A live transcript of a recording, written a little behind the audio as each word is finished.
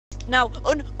Now,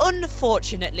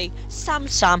 unfortunately, Sam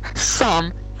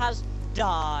has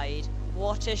died.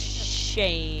 What a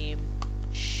shame.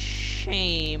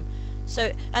 Shame.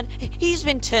 So, and he's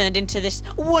been turned into this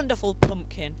wonderful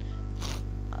pumpkin.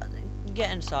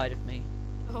 Get inside of me.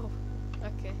 Oh,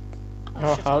 okay.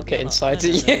 Oh, I'll get inside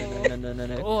of you.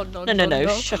 No. Oh no, No,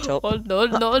 shut up. Oh no.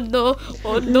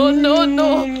 Oh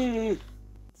no.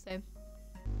 Same.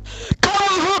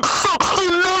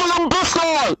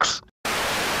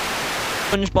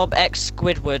 SpoongBoob.exe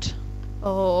Squidward.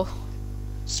 Oh.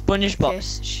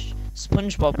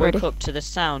 SpongeBob woke up to the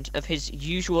sound of his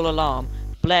usual alarm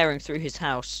blaring through his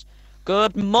house.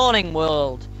 Good morning,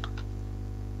 world!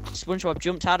 SpongeBob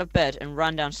jumped out of bed and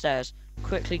ran downstairs,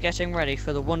 quickly getting ready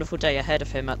for the wonderful day ahead of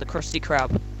him at the Krusty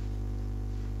Krab.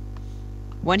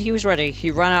 When he was ready, he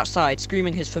ran outside,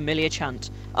 screaming his familiar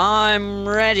chant, "I'm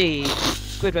ready!"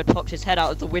 Squidward popped his head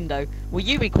out of the window. "Will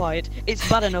you be quiet? It's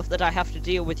bad enough that I have to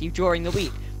deal with you during the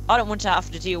week. I don't want to have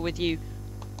to deal with you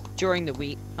during the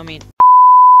week. I mean,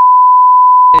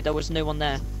 there was no one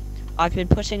there. I've been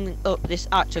putting up this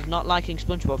act of not liking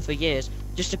SpongeBob for years,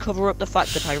 just to cover up the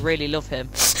fact that I really love him.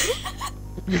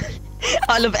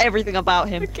 I love everything about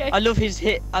him. Okay. I love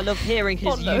hearing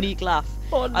his unique laugh.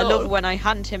 Oh no. I love when I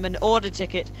hand him an order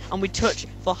ticket and we touch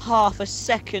for half a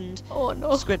second. Oh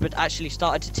no. Squidward actually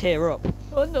started to tear up.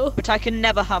 Oh no. But I can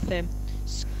never have him.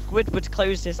 Squidward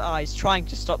closed his eyes, trying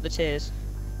to stop the tears.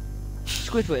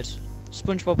 Squidward.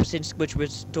 SpongeBob was in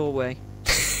Squidward's doorway.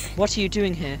 What are you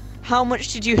doing here? How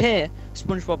much did you hear?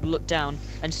 SpongeBob looked down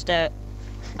and stare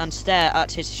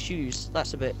at his shoes.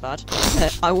 That's a bit bad.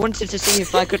 I wanted to see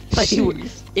if I could play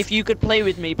if you could play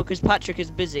with me because Patrick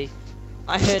is busy.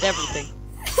 I heard everything.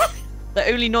 The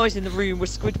only noise in the room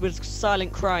was Squidward's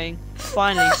silent crying.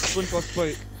 Finally, SpongeBob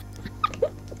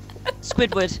spoke.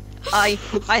 Squidward, I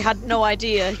had no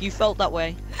idea you felt that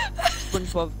way.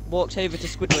 SpongeBob walked over to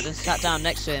Squidward and sat down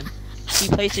next to him. He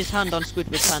placed his hand on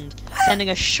Squidward's hand, sending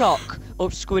a shock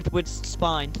up Squidward's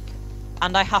spine.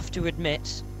 And I have to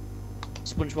admit,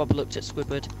 SpongeBob looked at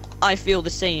Squidward, I feel the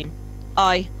same.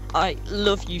 I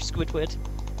love you, Squidward.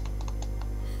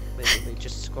 Wait,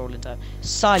 just scrolling down.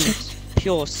 Silence,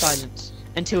 pure silence,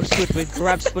 until Squidward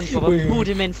grabbed SpongeBob and pulled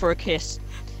him in for a kiss.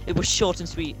 It was short and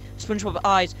sweet. SpongeBob's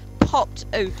eyes popped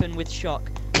open with shock.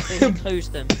 Then he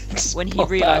closed them when he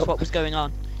realised what was going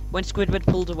on. When Squidward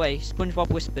pulled away, SpongeBob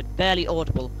whispered, barely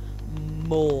audible,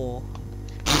 "More."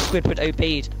 Squidward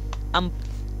obeyed and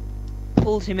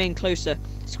pulled him in closer.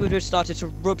 Squidward started to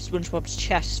rub SpongeBob's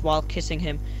chest while kissing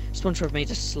him. SpongeBob made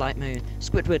a slight moan.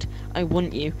 "Squidward, I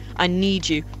want you. I need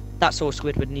you." That's all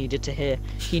Squidward needed to hear.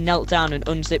 He knelt down and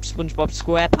unzipped SpongeBob's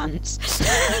square pants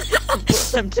and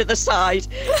put them to the side.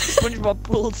 SpongeBob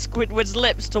pulled Squidward's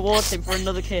lips towards him for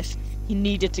another kiss. He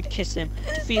needed to kiss him,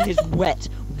 to feel his wet,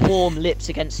 warm lips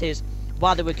against his.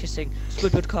 While they were kissing,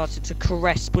 Squidward started to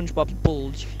caress SpongeBob's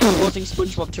bulge, causing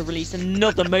SpongeBob to release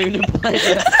another moan of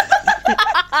pleasure.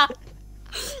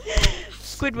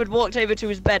 Squidward walked over to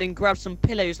his bed and grabbed some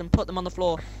pillows and put them on the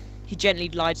floor. He gently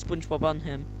lied SpongeBob on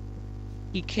him.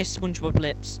 He kissed SpongeBob's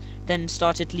lips, then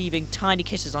started leaving tiny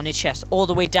kisses on his chest, all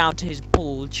the way down to his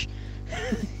bulge.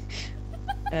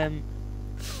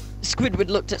 Squidward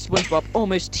looked at SpongeBob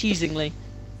almost teasingly.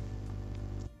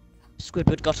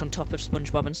 Squidward got on top of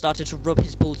SpongeBob and started to rub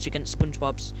his bulge against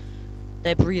SpongeBob's.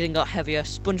 Their breathing got heavier.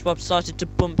 SpongeBob started to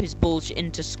bump his bulge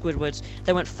into Squidward's.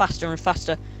 They went faster and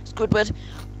faster. "Squidward,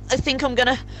 I think I'm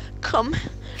gonna come."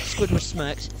 Squidward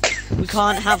smirked. "We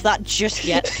can't have that just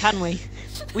yet, can we?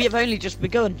 We have only just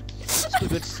begun."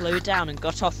 Squidward slowed down and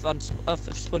got off of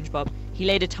SpongeBob. He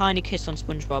laid a tiny kiss on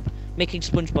SpongeBob, making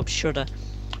SpongeBob shudder.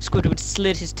 Squidward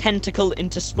slid his tentacle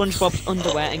into SpongeBob's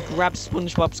underwear and grabbed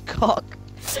SpongeBob's cock.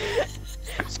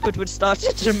 Squidward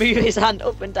started to move his hand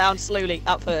up and down slowly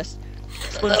at first.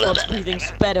 SpongeBob's breathing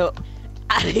sped up,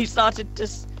 and he started to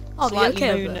slightly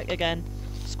moan again.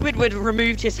 Squidward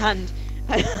removed his hand,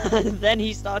 and then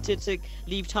he started to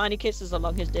leave tiny kisses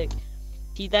along his dick.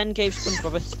 He then gave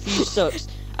SpongeBob a few sucks,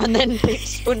 and then picked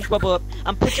SpongeBob up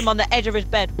and put him on the edge of his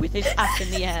bed with his ass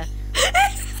in the air.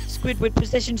 Squidward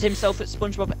positioned himself at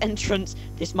SpongeBob's entrance.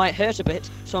 "This might hurt a bit,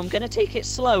 so I'm gonna take it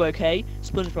slow, okay?"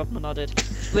 SpongeBob nodded.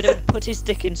 Squidward put his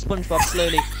dick in SpongeBob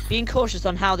slowly, being cautious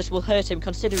on how this will hurt him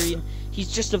considering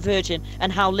he's just a virgin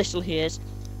and how little he is.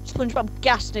 SpongeBob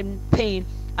gasped in pain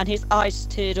and his eyes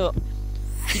teared up.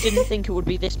 He didn't think it would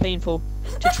be this painful.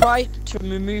 To try to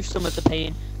remove some of the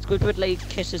pain, Squidward laid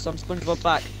kisses on SpongeBob's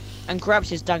back and grabbed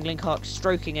his dangling cock,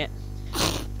 stroking it.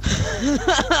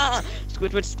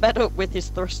 Squidward sped up with his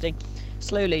thrusting.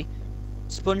 Slowly,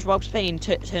 SpongeBob's pain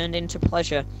turned into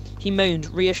pleasure. He moaned,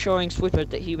 reassuring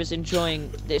Squidward that he was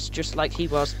enjoying this just like he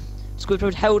was.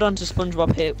 Squidward held onto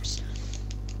SpongeBob's hips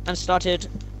and started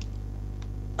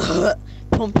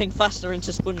pumping faster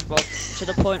into SpongeBob to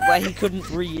the point where he couldn't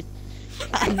breathe.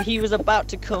 And he was about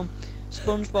to come.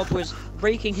 SpongeBob was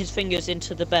raking his fingers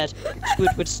into the bed.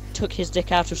 Squidward took his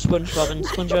dick out of SpongeBob, and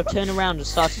SpongeBob turned around and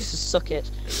started to suck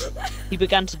it. He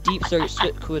began to deep throat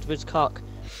Squidward's cock,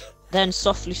 then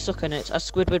softly suck on it as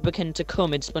Squidward began to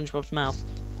come in SpongeBob's mouth.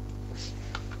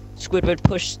 Squidward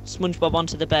pushed SpongeBob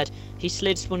onto the bed. He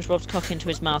slid SpongeBob's cock into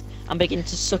his mouth and began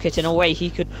to suck it in a way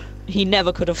he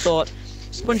never could have thought.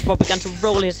 SpongeBob began to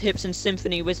roll his hips in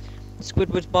symphony with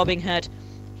Squidward's bobbing head.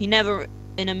 He never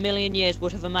in a million years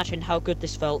would have imagined how good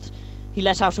this felt. He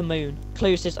let out a moan,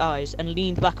 closed his eyes, and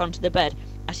leaned back onto the bed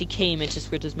as he came into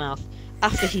Squidward's mouth.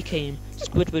 After he came,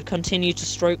 Squidward continued to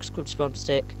stroke SpongeBob's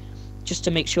dick, just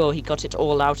to make sure he got it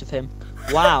all out of him.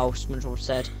 Wow, SpongeBob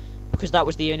said, because that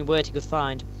was the only word he could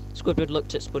find. Squidward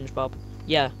looked at SpongeBob.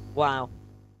 Yeah, wow.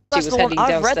 She was heading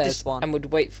downstairs and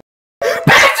would wait for...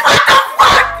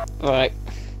 Right.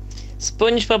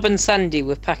 SpongeBob and Sandy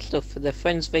were packed up for their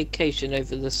friend's vacation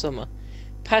over the summer.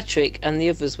 Patrick and the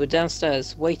others were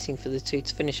downstairs waiting for the two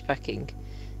to finish packing.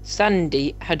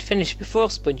 Sandy had finished before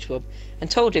SpongeBob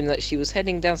and told him that she was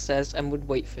heading downstairs and would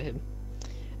wait for him.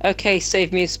 "Okay,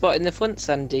 save me a spot in the front,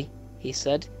 Sandy," he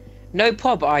said. "No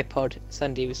prob, iPod,"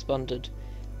 Sandy responded.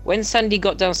 When Sandy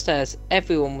got downstairs,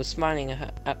 everyone was smiling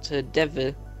at her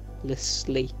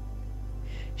devilishly.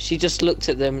 She just looked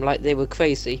at them like they were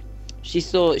crazy. She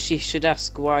thought she should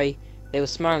ask why they were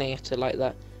smiling at her like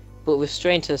that, but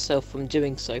restrained herself from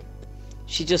doing so.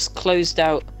 She just closed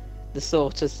out the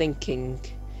thought of thinking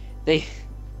they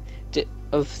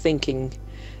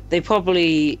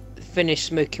probably finished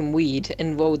smoking weed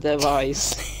and rolled their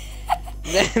eyes.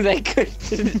 There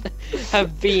couldn't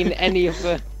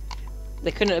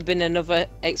have been another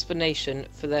explanation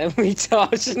for their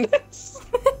retardedness.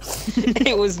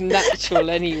 It was natural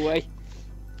anyway.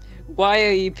 "Why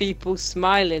are you people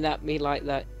smiling at me like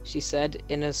that?" she said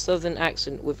in a southern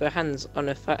accent with her hands on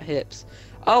her fat hips.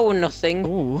 "Oh, nothing.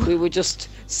 Ooh. We were just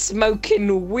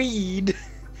smoking weed,"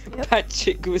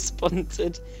 Patrick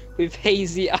responded with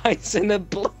hazy eyes and a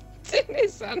blunt in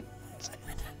his hand.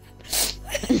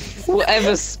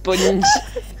 Whatever,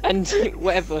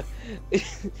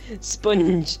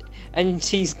 Sponge and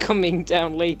he's coming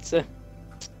down later.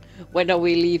 "When are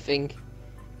we leaving?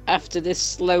 After this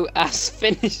slow ass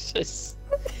finishes."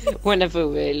 "Whenever,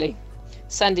 really."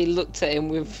 Sandy looked at him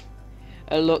with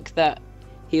a look that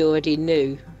he already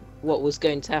knew what was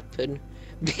going to happen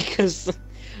because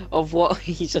of what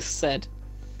he just said.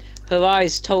 Her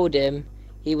eyes told him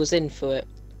he was in for it.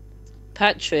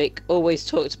 Patrick always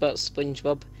talked about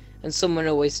SpongeBob, and someone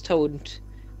always told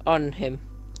on him.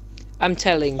 "I'm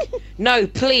telling." "No,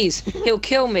 please, he'll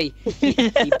kill me," he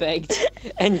begged,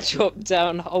 and dropped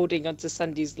down, holding onto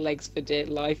Sandy's legs for dear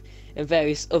life and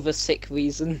various other sick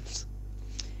reasons.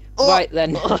 Right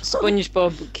then,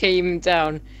 SpongeBob came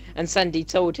down, and Sandy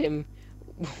told him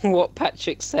what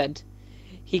Patrick said.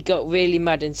 He got really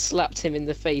mad and slapped him in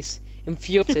the face.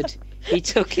 Infuriated, he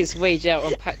took his rage out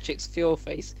on Patrick's pure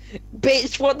face.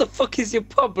 "Bitch, what the fuck is your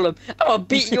problem? I'll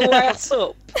beat your ass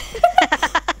up."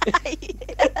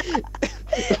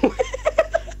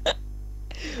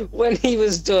 When he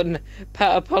was done,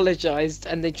 Pat apologised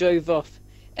and they drove off.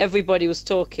 Everybody was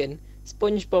talking.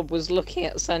 SpongeBob was looking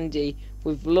at Sandy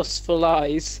with lustful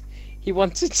eyes. He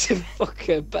wanted to fuck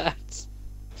her bad.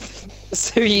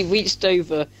 So he reached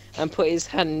over and put his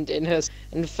hand in hers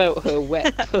and felt her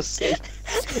wet pussy.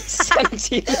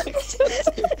 Sandy looked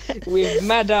at him with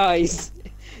mad eyes.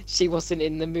 She wasn't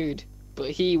in the mood, but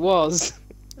he was.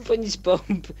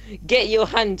 "SpongeBob, get your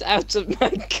hand out of my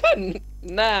cunt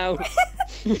now,"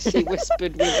 she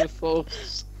whispered with a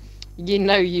force. "You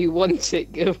know you want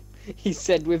it, girl," he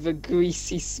said with a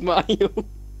greasy smile.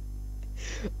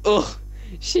 Ugh,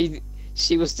 she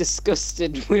was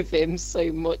disgusted with him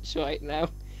so much right now.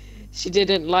 She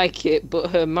didn't like it, but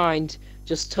her mind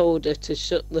just told her to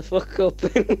shut the fuck up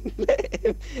and let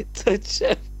him touch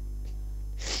her.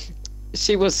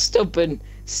 She was stubborn,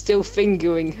 still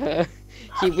fingering her.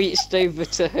 He reached over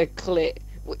to her clit,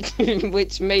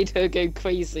 which made her go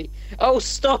crazy. "Oh,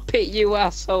 stop it, you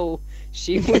asshole,"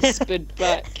 she whispered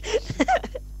back.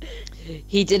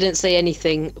 He didn't say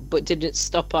anything, but didn't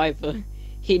stop either.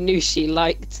 He knew she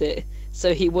liked it,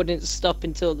 so he wouldn't stop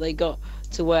until they got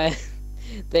to where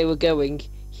they were going.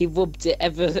 He rubbed it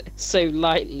ever so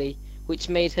lightly, which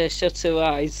made her shut her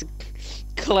eyes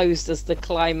closed as the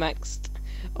climaxed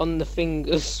on the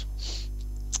fingers.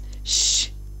 "Shh,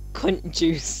 cunt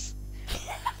juice."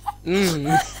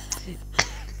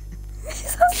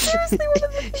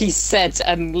 He said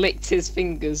and licked his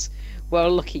fingers while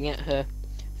looking at her.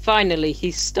 Finally,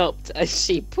 he stopped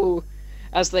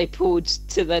as they pulled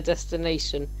to their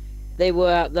destination. They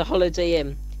were at the Holiday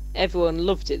Inn. Everyone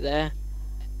loved it there.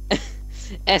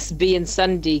 SB and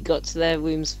Sandy got to their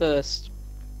rooms first.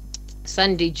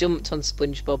 Sandy jumped on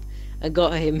SpongeBob and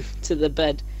got him to the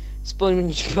bed.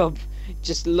 SpongeBob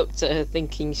just looked at her,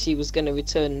 thinking she was going to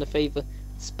return the favour.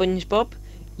 SpongeBob?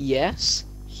 Yes?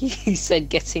 He said,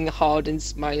 getting hard and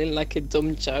smiling like a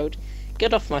dumb child.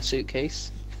 Get off my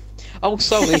suitcase. Oh,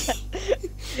 sorry.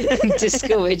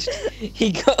 Discouraged,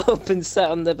 he got up and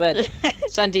sat on the bed.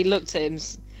 Sandy looked at him,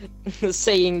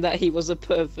 saying that he was a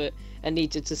pervert and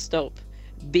needed to stop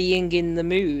being in the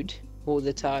mood all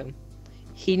the time.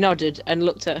 He nodded and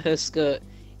looked at her skirt.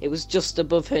 It was just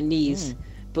above her knees,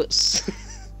 but some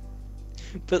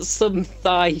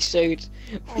thigh showed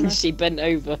when she bent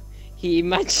over. He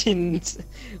imagined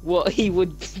what he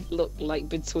would look like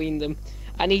between them.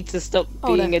 I need to stop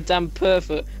being a damn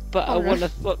pervert, but I want to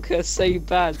fuck her so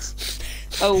bad.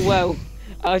 Oh well,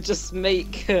 I'll just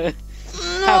make her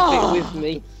have it with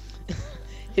me.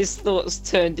 His thoughts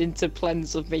turned into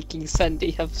plans of making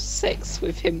Sandy have sex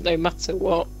with him no matter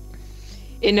what.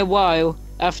 In a while,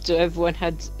 after everyone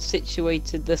had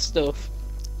situated their stuff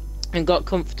and got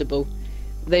comfortable,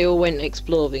 they all went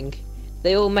exploring.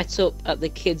 They all met up at the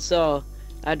Kids R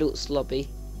adults lobby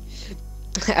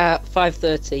at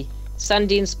 5:30.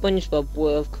 Sandy and SpongeBob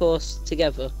were of course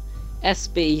together.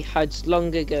 SB had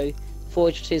long ago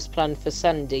forged his plan for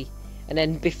Sandy, and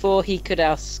then before he could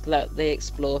ask that they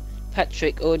explore,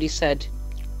 Patrick already said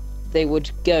they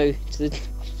would go,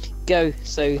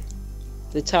 so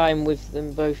the time with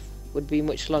them both would be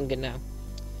much longer now.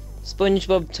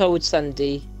 SpongeBob told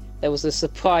Sandy there was a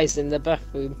surprise in the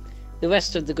bathroom. The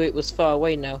rest of the group was far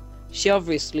away now. She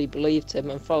obviously believed him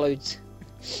and followed.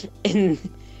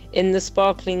 In the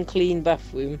sparkling clean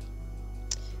bathroom,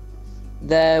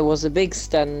 there was a big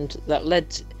stand that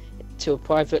led to a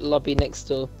private lobby next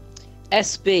door.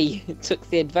 SB took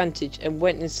the advantage and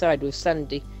went inside with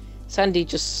Sandy. Sandy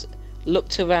just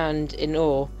looked around in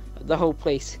awe at the whole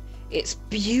place. It's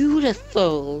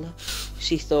beautiful,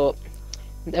 she thought.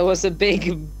 There was a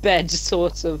big bed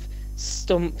sort of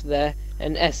stump there,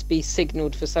 and SB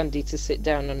signalled for Sandy to sit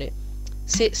down on it.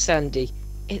 Sit, Sandy.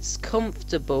 It's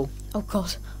comfortable. Oh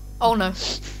god. Oh no.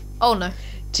 Oh no.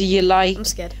 Do you like... I'm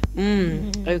scared.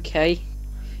 Okay.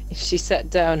 She sat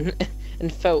down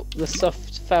and felt the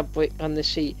soft fabric on the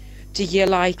sheet. Do you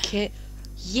like it?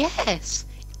 Yes.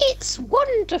 It's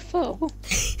wonderful.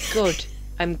 Good.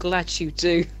 I'm glad you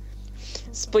do.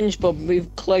 SpongeBob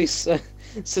moved closer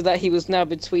so that he was now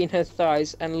between her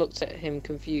thighs and looked at him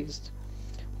confused.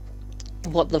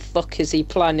 What the fuck is he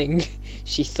planning?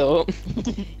 She thought.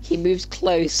 He moved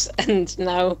close and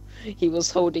now he was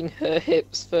holding her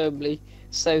hips firmly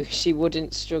so she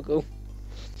wouldn't struggle.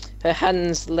 Her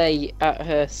hands lay at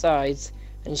her sides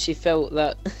and she felt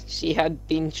that she had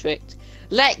been tricked.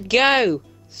 Let go!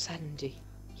 Sandy,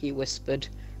 he whispered.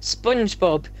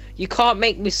 SpongeBob, you can't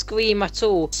make me scream at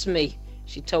all. It's me,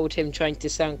 she told him, trying to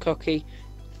sound cocky.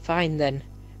 Fine then.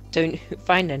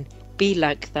 Be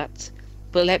like that.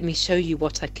 But let me show you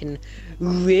what I can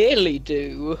really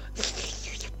do.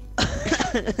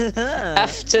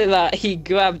 After that, he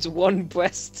grabbed one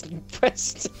breast and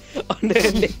pressed on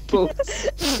her nipple.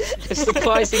 A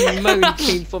surprising moan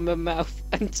came from her mouth,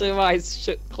 and her eyes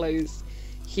shut closed.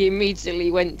 He immediately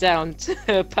went down to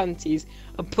her panties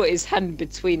and put his hand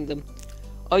between them.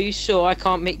 Are you sure I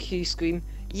can't make you scream?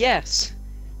 Yes,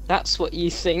 that's what you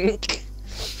think.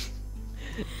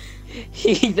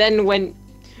 He then went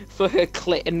for her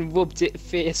clit and rubbed it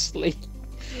fiercely.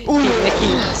 He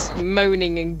made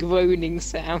moaning and groaning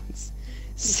sounds,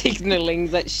 signalling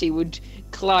that she would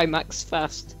climax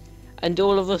fast, and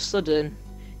all of a sudden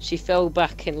she fell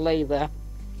back and lay there.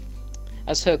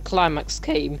 As her climax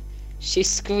came, she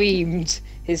screamed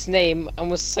his name and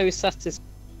was so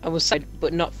satisfied,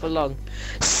 but not for long.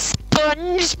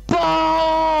 SpongeBob!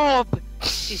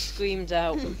 She screamed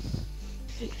out.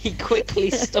 He quickly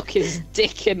stuck his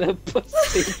dick in her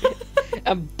pussy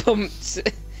and pumped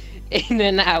in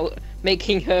and out,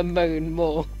 making her moan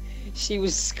more. She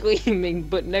was screaming,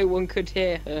 but no one could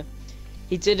hear her.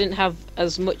 He didn't have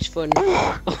as much fun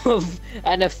of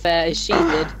an affair as she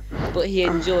did, but he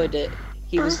enjoyed it.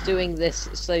 He was doing this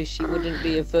so she wouldn't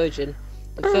be a virgin.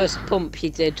 The first pump he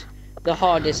did, the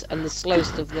hardest and the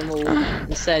slowest of them all,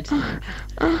 and said,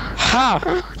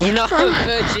 Ha! You're not a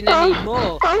virgin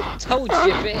anymore! Told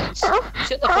you, bitch!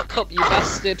 Shut the fuck up, you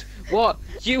bastard! What?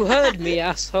 You heard me,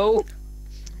 asshole!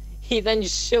 He then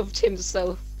shoved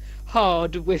himself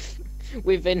hard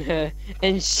within her,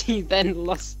 and she then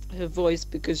lost her voice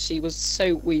because she was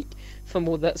so weak from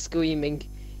all that screaming.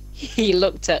 He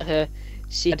looked at her.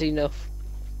 She had enough.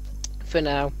 For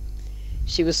now.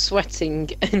 She was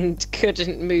sweating and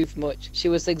couldn't move much. She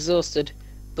was exhausted,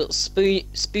 but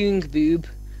SpoongBoob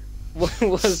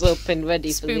was up and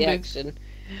ready for the action.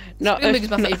 SpoongBoob is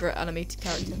my favourite animated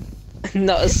character.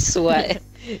 Not a sweat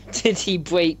did he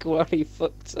break while he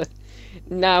fucked her.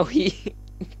 Now he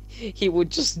would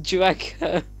just drag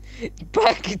her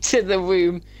back to the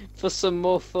room for some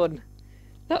more fun.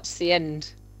 That's the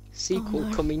end.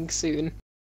 Sequel coming soon.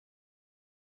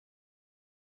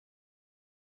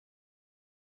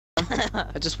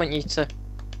 I just want you to...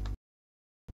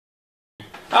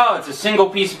 Oh, it's a single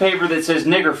piece of paper that says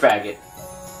nigger faggot.